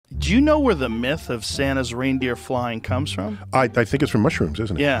Do you know where the myth of Santa's reindeer flying comes from? I think it's from mushrooms,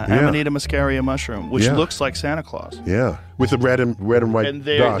 isn't it? Yeah, Amanita muscaria mushroom, which looks like Santa Claus. Yeah, with the red and white and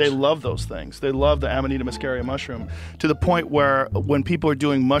dots. They love those things. They love the Amanita muscaria mushroom to the point where when people are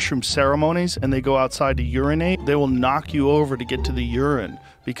doing mushroom ceremonies and they go outside to urinate, they will knock you over to get to the urine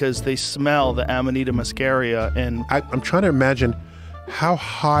because they smell the Amanita muscaria. And I'm trying to imagine how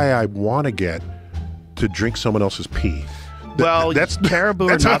high I want to get to drink someone else's pee. Well, caribou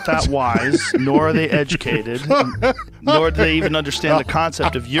are not that wise, nor are they educated, nor do they even understand the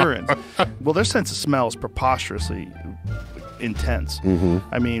concept of urine. Well, their sense of smell is preposterously intense.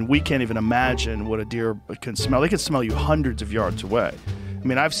 I mean, we can't even imagine what a deer can smell. They can smell you hundreds of yards away. I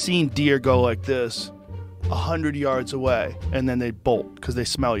mean, I've seen deer go like this 100 yards away, and then they bolt because they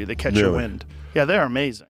smell you. They catch your wind. Yeah, they're amazing.